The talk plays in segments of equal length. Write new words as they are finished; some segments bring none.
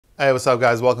Hey, what's up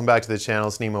guys? Welcome back to the channel.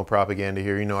 It's Nemo Propaganda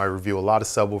here. You know I review a lot of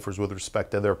subwoofers with respect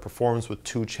to their performance with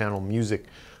two-channel music.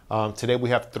 Today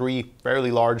we have three fairly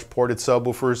large ported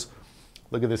subwoofers.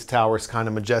 Look at this tower, it's kind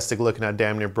of majestic looking. I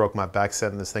damn near broke my back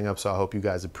setting this thing up, so I hope you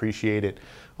guys appreciate it.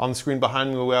 On the screen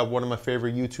behind me we have one of my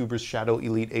favorite YouTubers, Shadow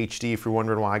Elite HD. If you're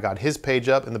wondering why I got his page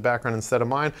up in the background instead of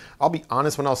mine, I'll be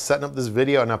honest, when I was setting up this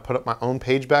video and I put up my own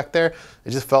page back there,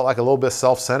 it just felt like a little bit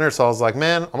self-centered, so I was like,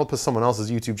 man, I'm gonna put someone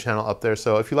else's YouTube channel up there.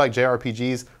 So if you like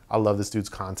JRPGs, I love this dude's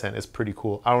content. It's pretty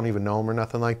cool. I don't even know him or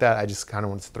nothing like that. I just kind of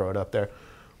wanted to throw it up there.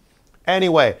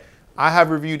 Anyway, I have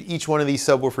reviewed each one of these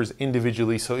subwoofers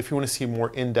individually, so if you want to see more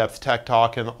in-depth tech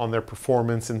talk and on their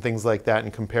performance and things like that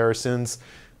and comparisons,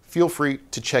 feel free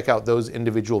to check out those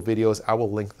individual videos. I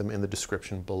will link them in the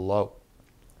description below.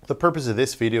 The purpose of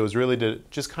this video is really to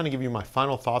just kind of give you my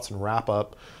final thoughts and wrap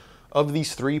up of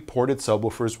these three ported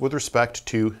subwoofers with respect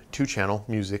to two-channel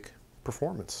music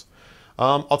performance.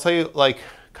 I'll tell you like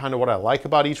kind of what I like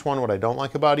about each one, what I don't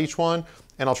like about each one,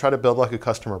 and I'll try to build like a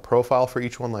customer profile for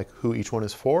each one, like who each one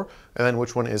is for, and then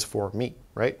which one is for me,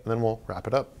 right? And then we'll wrap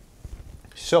it up.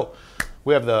 So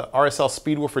we have the RSL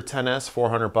Speedwoofer 10S,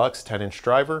 400 bucks, 10-inch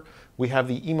driver. We have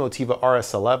the Emotiva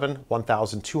RS11,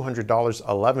 $1,200,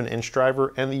 11-inch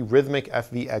driver, and the Rythmik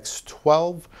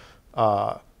FVX12,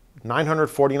 $949,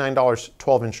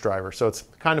 12-inch driver. So it's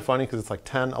kind of funny because it's like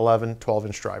 10, 11,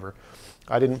 12-inch driver.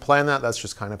 I didn't plan that. That's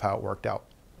just kind of how it worked out.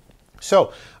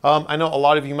 So I know a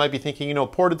lot of you might be thinking, you know,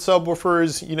 ported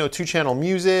subwoofers, you know, two-channel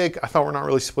music. I thought we're not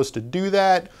really supposed to do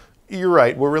that. You're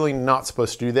right. We're really not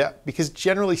supposed to do that because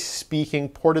generally speaking,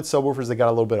 ported subwoofers, they got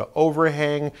a little bit of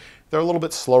overhang. They're a little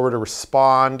bit slower to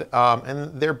respond,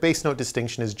 and their bass note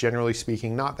distinction is generally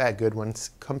speaking not that good when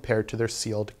compared to their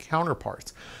sealed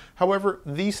counterparts. However,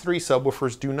 these three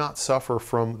subwoofers do not suffer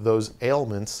from those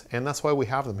ailments, and that's why we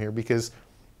have them here, because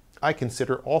I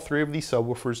consider all three of these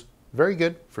subwoofers very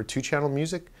good for two-channel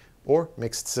music or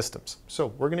mixed systems.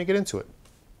 So we're gonna get into it.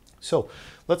 So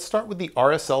let's start with the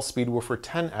RSL Speedwoofer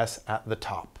 10S at the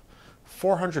top.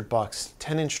 400 bucks,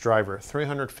 10-inch driver,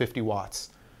 350 watts.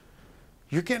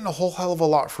 You're getting a whole hell of a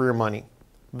lot for your money.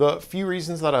 The few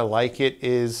reasons that I like it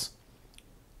is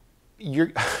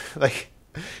you're like,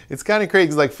 it's kind of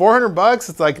crazy. Like 400 bucks,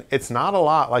 it's like, it's not a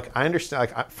lot. Like I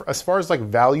understand, like as far as like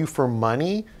value for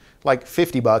money, like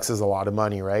 50 bucks is a lot of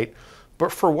money, right?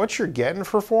 But for what you're getting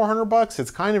for 400 bucks, it's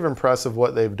kind of impressive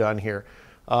what they've done here.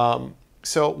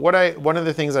 So one of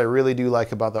the things I really do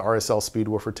like about the RSL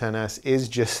Speedwoofer 10S is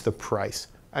just the price.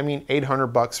 I mean, 800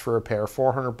 bucks for a pair,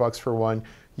 400 bucks for one.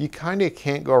 You kind of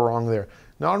can't go wrong there.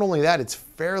 Not only that, it's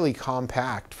fairly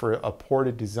compact for a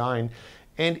ported design,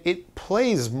 and it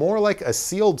plays more like a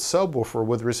sealed subwoofer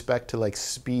with respect to like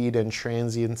speed and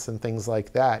transients and things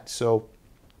like that. So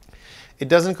it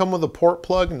doesn't come with a port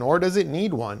plug, nor does it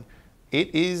need one.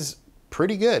 It is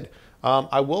pretty good.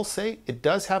 I will say it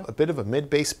does have a bit of a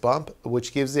mid-bass bump,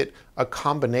 which gives it a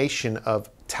combination of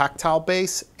tactile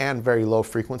bass and very low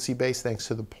frequency bass thanks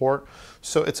to the port.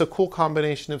 So it's a cool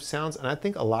combination of sounds, and I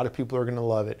think a lot of people are gonna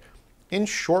love it. In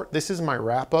short, this is my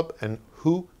wrap up and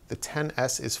who the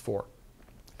 10S is for.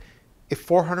 If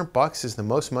 400 bucks is the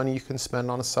most money you can spend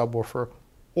on a subwoofer,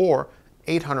 or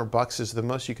 800 bucks is the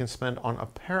most you can spend on a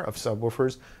pair of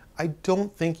subwoofers, I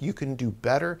don't think you can do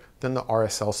better than the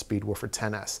RSL Speedwoofer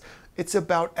 10S. It's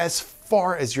about as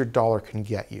far as your dollar can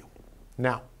get you.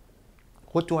 Now,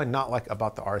 what do I not like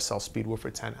about the RSL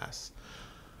Speedwoofer 10S?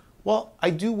 Well, I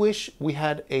do wish we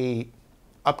had a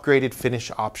upgraded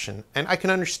finish option, and I can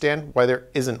understand why there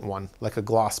isn't one, like a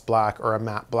gloss black or a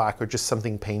matte black or just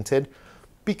something painted,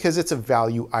 because it's a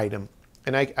value item.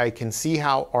 And I can see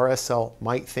how RSL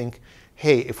might think,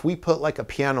 hey, if we put like a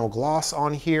piano gloss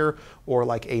on here or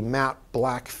like a matte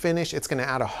black finish, it's gonna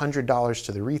add $100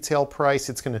 to the retail price.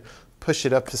 It's gonna push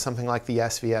it up to something like the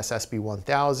SVS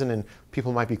SB1000, and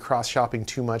people might be cross-shopping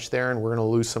too much there and we're gonna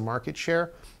lose some market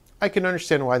share. I can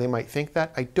understand why they might think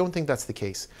that. I don't think that's the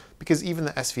case, because even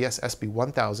the SVS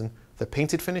SB1000, the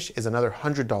painted finish is another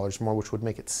 $100 more, which would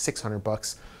make it 600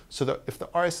 bucks. So if the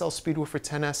RSL Speedwoofer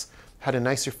 10S had a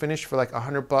nicer finish for like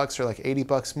 100 bucks or like 80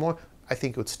 bucks more, I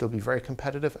think it would still be very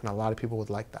competitive, and a lot of people would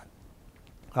like that.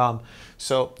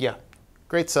 So yeah,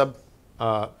 great sub.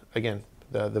 Again,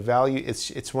 the value,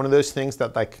 it's one of those things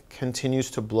that like continues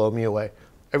to blow me away.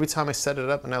 Every time I set it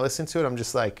up and I listen to it, I'm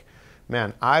just like,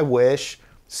 man, I wish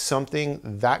something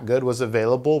that good was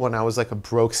available when I was like a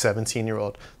broke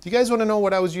 17-year-old. Do you guys want to know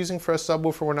what I was using for a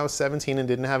subwoofer when I was 17 and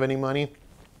didn't have any money?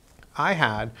 I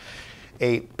had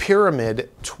a Pyramid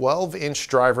 12-inch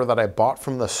driver that I bought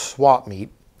from the swap meet.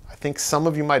 I think some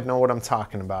of you might know what I'm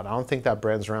talking about. I don't think that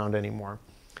brand's around anymore.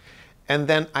 And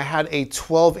then I had a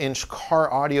 12-inch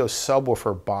car audio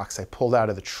subwoofer box I pulled out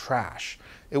of the trash.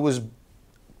 It was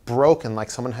broken,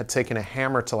 like someone had taken a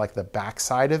hammer to like the back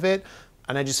side of it,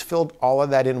 and I just filled all of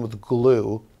that in with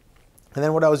glue. And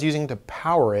then what I was using to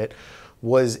power it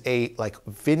was a like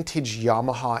vintage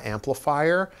Yamaha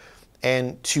amplifier,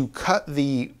 and to cut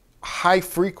the high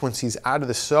frequencies out of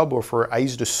the subwoofer, I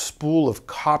used a spool of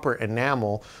copper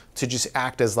enamel to just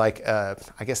act as like I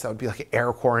guess that would be like an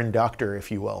air core inductor,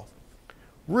 if you will.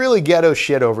 Really ghetto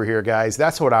shit over here, guys.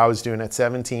 That's what I was doing at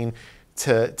 17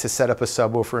 to set up a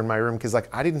subwoofer in my room, because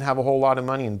like I didn't have a whole lot of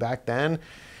money, and back then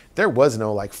there was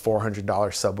no like $400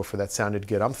 subwoofer that sounded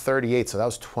good. I'm 38, so that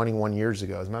was 21 years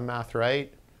ago. Is my math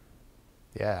right?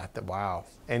 Yeah, wow.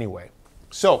 Anyway,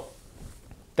 so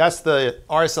that's the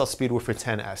RSL Speedwoofer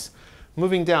 10S.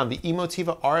 Moving down, the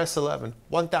Emotiva RS11,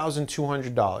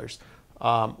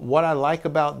 $1,200. What I like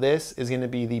about this is going to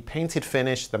be the painted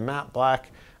finish, the matte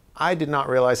black. I did not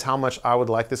realize how much I would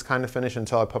like this kind of finish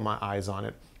until I put my eyes on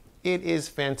it. It is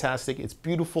fantastic. It's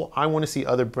beautiful. I want to see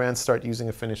other brands start using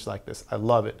a finish like this. I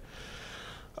love it.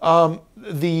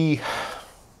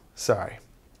 Sorry.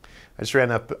 I just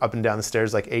ran up and down the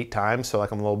stairs like 8 times, so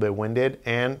like I'm a little bit winded.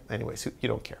 And anyways, you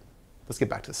don't care. Let's get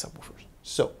back to the subwoofers.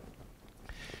 So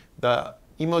the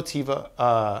Emotiva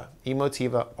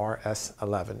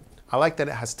RS11. I like that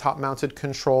it has top mounted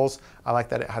controls. I like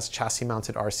that it has chassis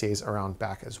mounted RCAs around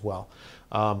back as well.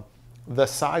 The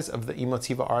size of the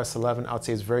Emotiva RS11 I would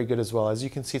say is very good as well. As you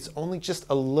can see, it's only just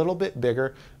a little bit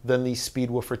bigger than the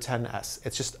Speedwoofer 10S.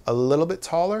 It's just a little bit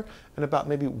taller and about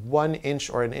maybe 1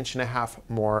 inch or 1.5 inches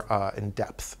more in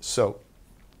depth. So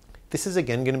this is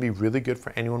again going to be really good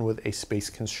for anyone with a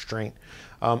space constraint.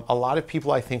 A lot of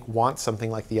people I think want something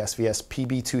like the SVS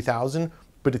PB2000,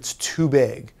 but it's too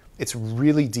big. It's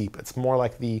really deep. It's more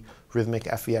like the Rythmik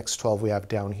FVX12 we have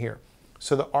down here.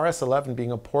 So the RS11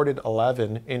 being a ported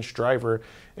 11-inch driver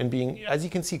and being, as you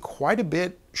can see, quite a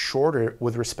bit shorter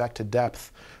with respect to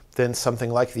depth than something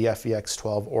like the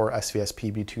FVX12 or SVS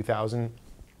PB2000,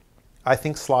 I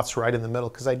think slots right in the middle,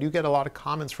 because I do get a lot of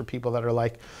comments for people that are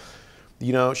like,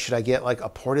 you know, should I get like a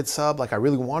ported sub? Like I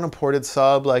really want a ported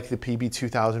sub like the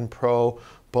PB2000 Pro,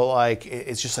 but like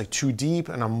it's just like too deep,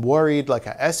 and I'm worried like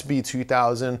a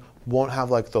SB2000 won't have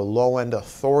like the low end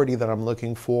authority that I'm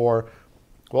looking for.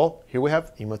 Well, here we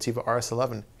have Emotiva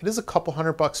RS11. It is a couple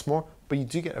 $100 more, but you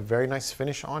do get a very nice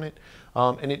finish on it,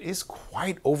 and it is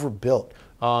quite overbuilt.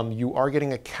 You are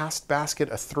getting a cast basket,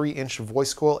 a 3-inch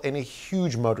voice coil, and a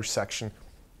huge motor section.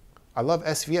 I love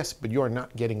SVS, but you are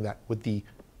not getting that with the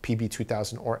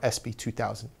PB2000 or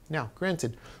SB2000. Now,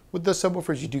 granted, with the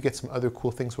subwoofers, you do get some other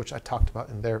cool things, which I talked about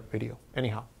in their video.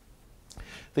 Anyhow,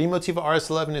 the Emotiva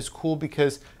RS11 is cool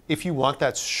because if you want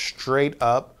that straight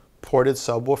up ported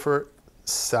subwoofer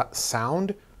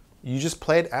sound, you just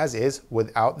play it as is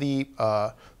without the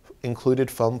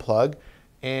included foam plug,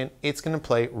 and it's going to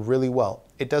play really well.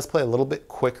 It does play a little bit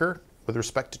quicker with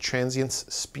respect to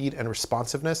transients, speed, and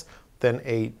responsiveness than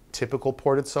a typical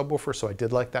ported subwoofer, so I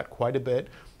did like that quite a bit.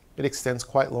 It extends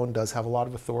quite low and does have a lot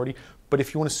of authority, but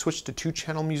if you want to switch to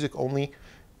 2-channel music only,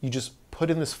 you just put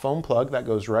in this foam plug that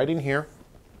goes right in here,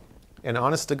 and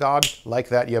honest to God, like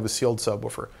that, you have a sealed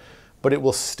subwoofer. But it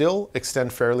will still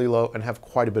extend fairly low and have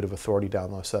quite a bit of authority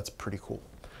down low, so that's pretty cool.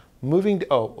 Moving to,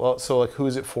 oh, well, so like who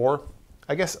is it for?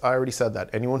 I guess I already said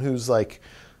that. Anyone who's like,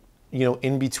 you know,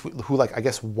 in between, who like, I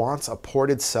guess wants a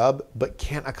ported sub, but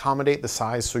can't accommodate the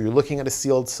size. So you're looking at a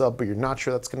sealed sub, but you're not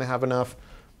sure that's gonna have enough.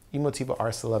 Emotiva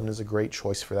RS11 is a great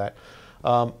choice for that.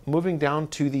 Moving down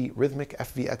to the Rythmik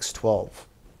FVX12.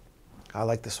 I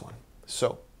like this one.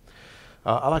 So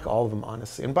I like all of them,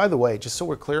 honestly. And by the way, just so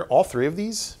we're clear, all 3 of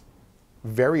these,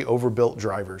 very overbuilt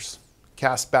drivers.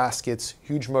 Cast baskets,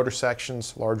 huge motor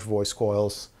sections, large voice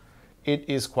coils. It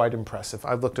is quite impressive.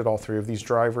 I've looked at all 3 of these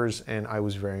drivers and I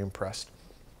was very impressed.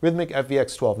 Rythmik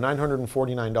FVX12,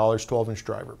 $949, 12-inch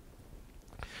driver.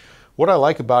 What I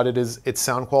like about it is its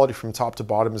sound quality from top to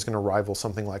bottom is going to rival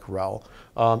something like REL.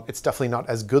 It's definitely not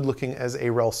as good looking as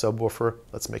a REL subwoofer,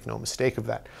 let's make no mistake of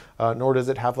that. Nor does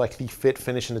it have like the fit,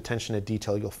 finish, and attention to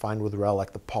detail you'll find with REL,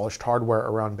 like the polished hardware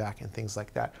around back and things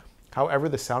like that. However,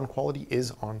 the sound quality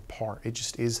is on par. It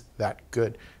just is that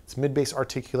good. Its mid-bass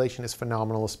articulation is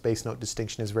phenomenal. Its bass note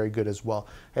distinction is very good as well.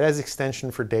 It has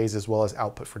extension for days as well as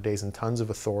output for days and tons of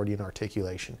authority and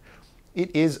articulation.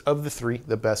 It is, of the 3,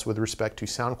 the best with respect to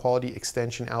sound quality,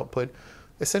 extension, output.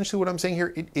 Essentially what I'm saying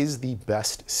here, it is the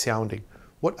best sounding.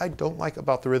 What I don't like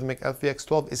about the Rythmik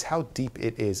FVX12 is how deep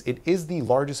it is. It is the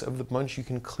largest of the bunch. You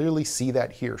can clearly see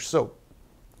that here. So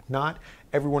not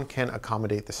everyone can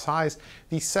accommodate the size.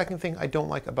 The second thing I don't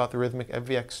like about the Rythmik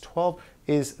FVX12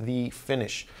 is the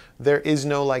finish. There is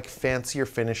no like fancier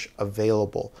finish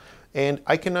available. And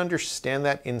I can understand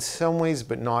that in some ways,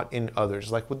 but not in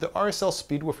others. Like with the RSL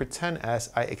Speedwoofer 10S,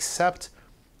 I accept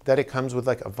that it comes with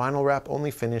like a vinyl wrap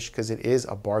only finish because it is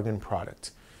a bargain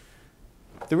product.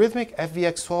 The Rythmik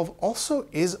FVX12 also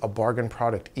is a bargain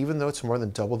product, even though it's more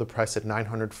than double the price at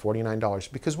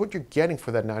 $949, because what you're getting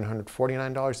for that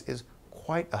 $949 is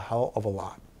quite a hell of a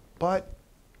lot. But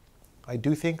I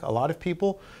do think a lot of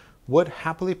people would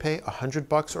happily pay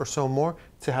 $100 or so more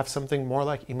to have something more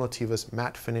like Emotiva's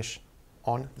matte finish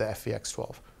on the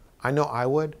FVX12. I know I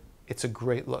would. It's a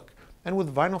great look. And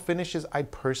with vinyl finishes, I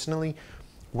personally,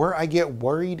 where I get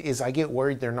worried is I get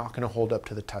worried they're not going to hold up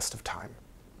to the test of time.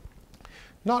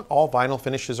 Not all vinyl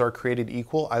finishes are created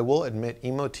equal. I will admit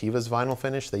Emotiva's vinyl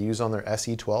finish they use on their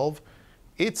SE12,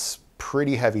 it's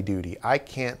pretty heavy duty. I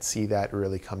can't see that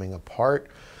really coming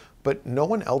apart, but no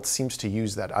one else seems to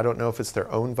use that. I don't know if it's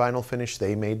their own vinyl finish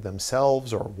they made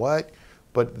themselves or what,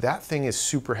 but that thing is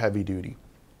super heavy duty.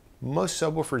 Most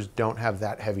subwoofers don't have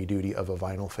that heavy duty of a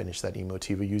vinyl finish that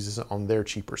Emotiva uses on their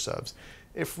cheaper subs.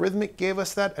 If Rythmik gave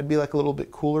us that, I'd be like a little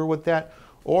bit cooler with that,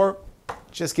 or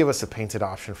just give us a painted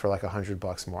option for like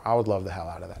 $100 more. I would love the hell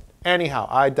out of that. Anyhow,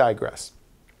 I digress.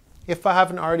 If I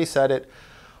haven't already said it,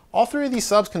 all three of these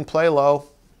subs can play low.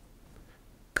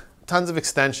 Tons of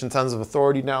extension, tons of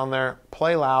authority down there.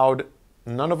 Play loud.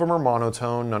 None of them are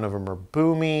monotone. None of them are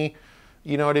boomy.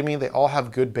 You know what I mean? They all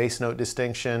have good bass note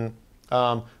distinction.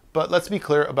 But let's be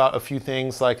clear about a few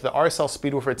things, like the RSL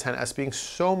Speedwoofer 10S being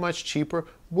so much cheaper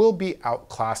will be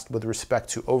outclassed with respect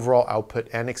to overall output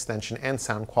and extension and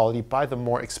sound quality by the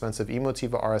more expensive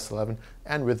Emotiva RS11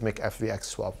 and Rythmik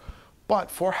FVX12.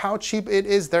 But for how cheap it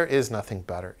is, there is nothing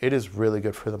better. It is really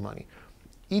good for the money.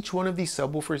 Each one of these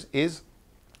subwoofers is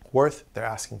worth their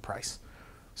asking price.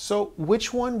 So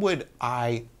which one would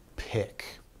I pick?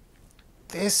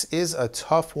 This is a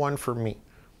tough one for me.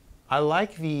 I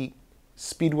like the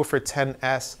Speedwoofer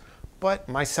 10S, but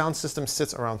my sound system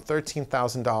sits around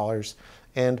 $13,000.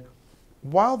 And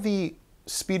while the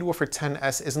Speedwoofer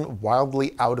 10S isn't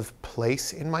wildly out of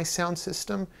place in my sound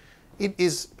system, it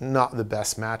is not the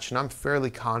best match. And I'm fairly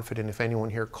confident if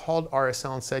anyone here called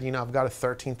RSL and said, you know, I've got a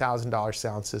 $13,000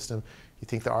 sound system, you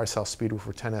think the RSL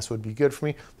Speedwoofer 10S would be good for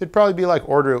me? They'd probably be like,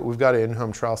 order it, we've got an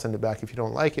in-home trial, send it back if you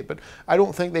don't like it. But I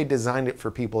don't think they designed it for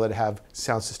people that have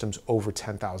sound systems over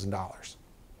 $10,000.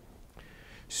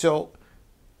 So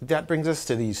that brings us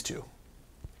to these two.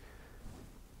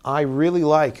 I really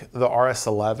like the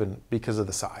RS11 because of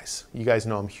the size. You guys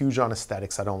know I'm huge on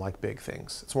aesthetics. I don't like big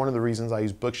things. It's one of the reasons I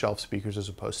use bookshelf speakers as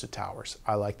opposed to towers.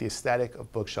 I like the aesthetic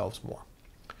of bookshelves more.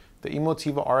 The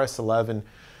Emotiva RS11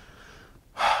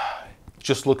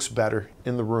 just looks better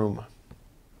in the room.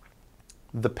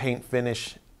 The paint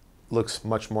finish looks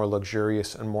much more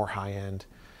luxurious and more high-end.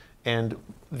 And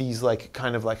these like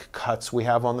kind of like cuts we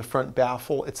have on the front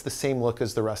baffle, it's the same look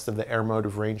as the rest of the Air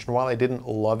Motive range. And while I didn't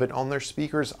love it on their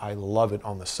speakers, I love it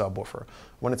on the subwoofer.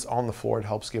 When it's on the floor, it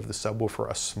helps give the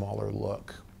subwoofer a smaller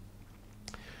look.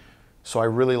 So I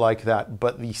really like that.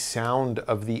 But the sound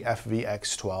of the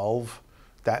FVX12,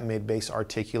 that mid-bass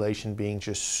articulation being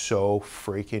just so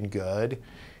freaking good.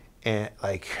 And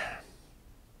like,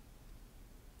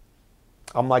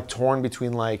 I'm like torn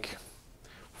between like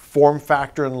form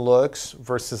factor and looks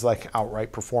versus like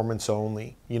outright performance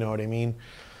only. You know what I mean?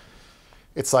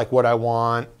 It's like what I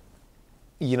want,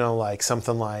 you know, like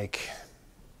something like,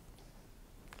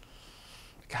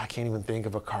 God, I can't even think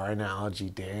of a car analogy,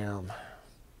 damn.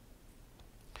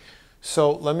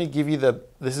 So let me give you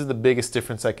this is the biggest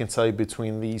difference I can tell you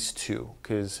between these two,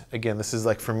 because again, this is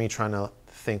like for me trying to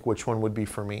think which one would be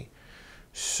for me.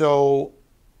 So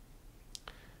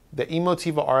the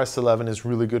Emotiva RS11 is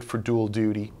really good for dual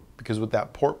duty because with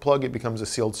that port plug, it becomes a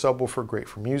sealed subwoofer, great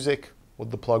for music.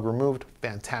 With the plug removed,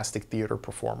 fantastic theater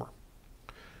performer.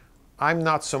 I'm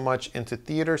not so much into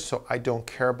theater, so I don't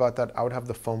care about that. I would have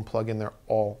the foam plug in there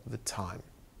all the time.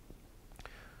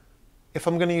 If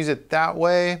I'm gonna use it that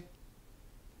way,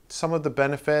 some of the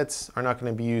benefits are not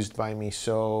gonna be used by me,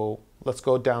 so let's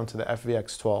go down to the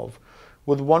FVX12.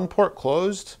 With one port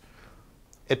closed,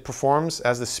 it performs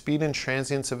as the speed and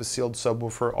transients of a sealed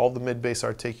subwoofer, all the mid-bass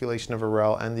articulation of a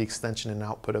RSL, and the extension and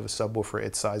output of a subwoofer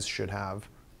its size should have.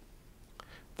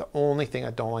 The only thing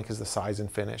I don't like is the size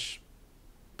and finish.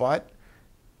 But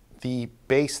the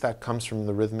bass that comes from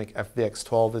the Rythmik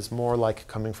FVX12 is more like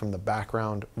coming from the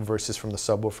background versus from the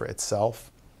subwoofer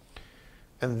itself.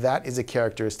 And that is a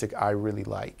characteristic I really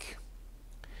like.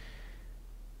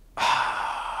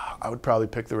 I would probably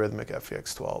pick the Rythmik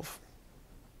FVX12.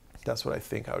 That's what I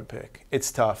think I would pick.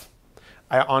 It's tough.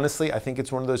 I think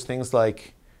it's one of those things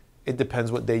like, it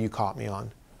depends what day you caught me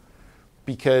on,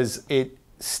 because it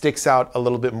sticks out a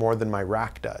little bit more than my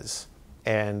rack does.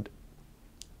 And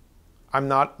I'm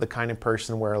not the kind of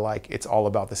person where like it's all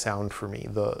about the sound for me.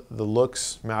 The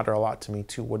looks matter a lot to me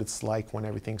too, what it's like when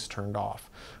everything's turned off.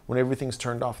 When everything's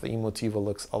turned off, the Emotiva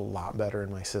looks a lot better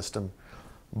in my system.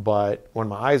 But when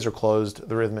my eyes are closed,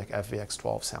 the Rythmik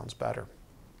FVX12 sounds better.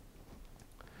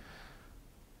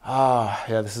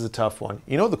 Yeah, this is a tough one.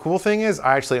 You know, the cool thing is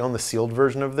I actually own the sealed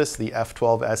version of this, the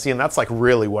F12 SE, and that's like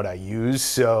really what I use.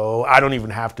 So I don't even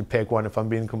have to pick one if I'm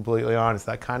being completely honest.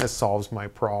 That kind of solves my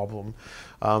problem.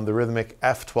 The Rythmik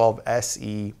F12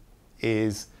 SE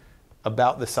is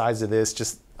about the size of this,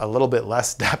 just a little bit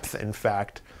less depth, in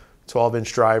fact.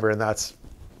 12-inch driver, and that's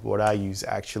what I use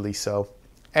actually. So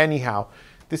anyhow,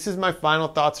 this is my final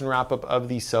thoughts and wrap up of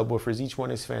these subwoofers. Each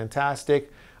one is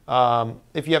fantastic.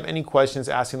 If you have any questions,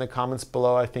 ask in the comments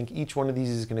below. I think each one of these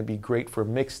is going to be great for a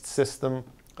mixed system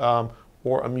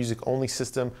or a music-only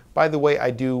system. By the way,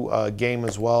 I do game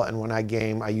as well, and when I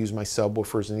game, I use my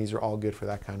subwoofers, and these are all good for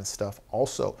that kind of stuff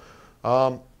also.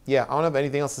 Yeah, I don't have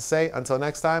anything else to say. Until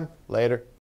next time, later.